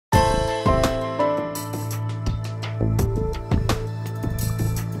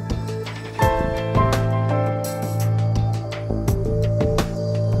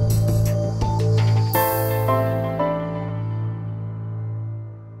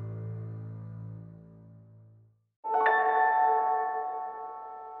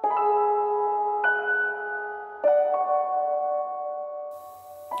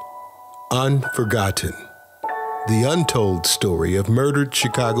Unforgotten, the untold story of murdered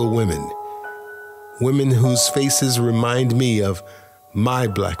Chicago women. Women whose faces remind me of my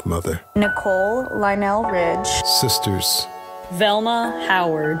black mother. Nicole Lionel Ridge. Sisters. Velma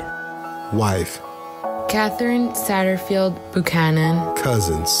Howard. Wife. Catherine Satterfield Buchanan.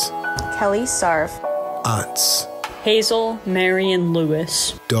 Cousins. Kelly Sarf. Aunts. Hazel Marion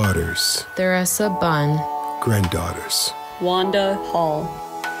Lewis. Daughters. Theresa Bunn. Granddaughters. Wanda Hall.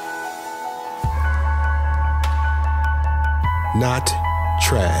 Not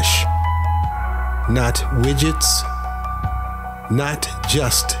trash. Not widgets. Not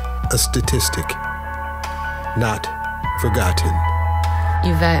just a statistic. Not forgotten.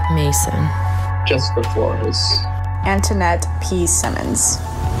 Yvette Mason. Jessica Flores. Antoinette P. Simmons.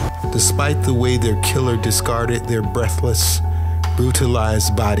 Despite the way their killer discarded their breathless,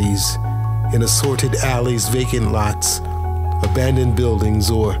 brutalized bodies in assorted alleys, vacant lots, abandoned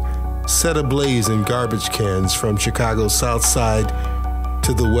buildings, or set ablaze in garbage cans from Chicago's South Side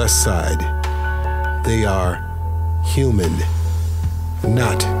to the West Side, they are human,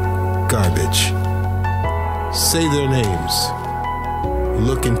 not garbage. Say their names,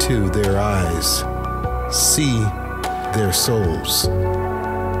 look into their eyes, see their souls.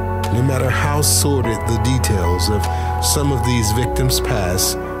 No matter how sordid the details of some of these victims'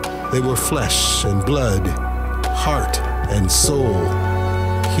 past, they were flesh and blood, heart and soul,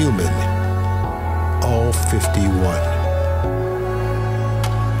 human, all 51.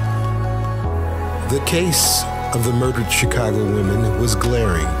 The case of the murdered Chicago women was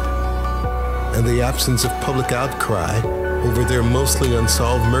glaring, and the absence of public outcry over their mostly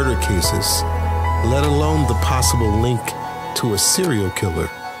unsolved murder cases, let alone the possible link to a serial killer,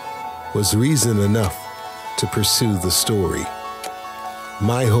 was reason enough to pursue the story.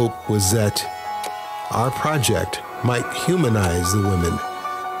 My hope was that our project might humanize the women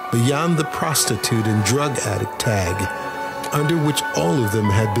beyond the prostitute and drug addict tag under which all of them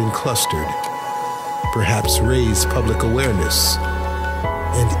had been clustered, perhaps raise public awareness.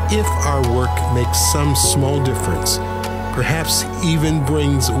 And if our work makes some small difference, perhaps even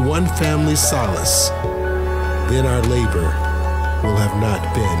brings one family solace, then our labor will have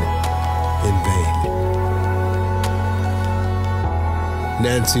not been in vain.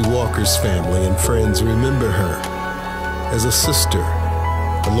 Nancy Walker's family and friends remember her as a sister,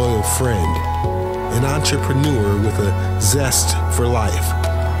 a loyal friend, an entrepreneur with a zest for life,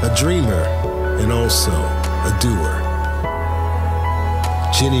 a dreamer, and also a doer.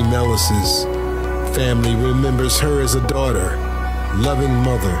 Jenny Mellis's family remembers her as a daughter, loving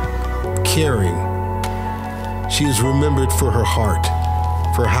mother, caring. She is remembered for her heart,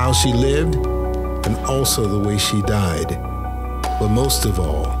 for how she lived, and also the way she died, but most of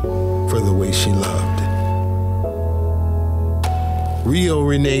all, for the way she loved. Rio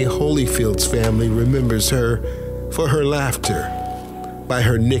Renee Holyfield's family remembers her for her laughter, by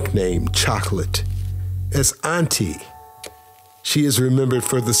her nickname, Chocolate. As Auntie, she is remembered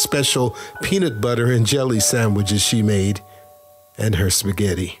for the special peanut butter and jelly sandwiches she made, and her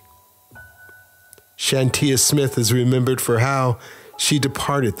spaghetti. Shantia Smith is remembered for how she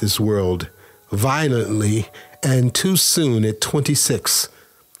departed this world violently and too soon at 26,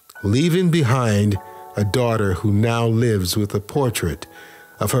 leaving behind a daughter who now lives with a portrait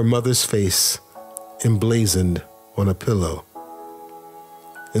of her mother's face emblazoned on a pillow.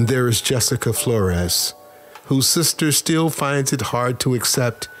 And there is Jessica Flores, whose sister still finds it hard to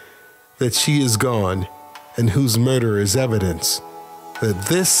accept that she is gone and whose murder is evidence that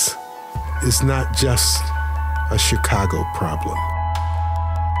this is not just a Chicago problem.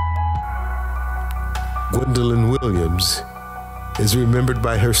 Gwendolyn Williams is remembered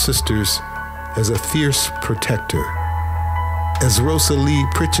by her sisters as a fierce protector, as Rosalie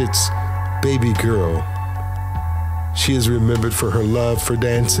Pritchett's baby girl. She is remembered for her love for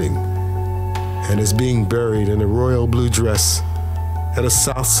dancing and is being buried in a royal blue dress at a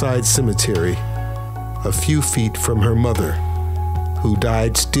Southside cemetery a few feet from her mother, who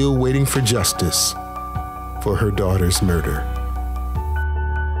died still waiting for justice for her daughter's murder.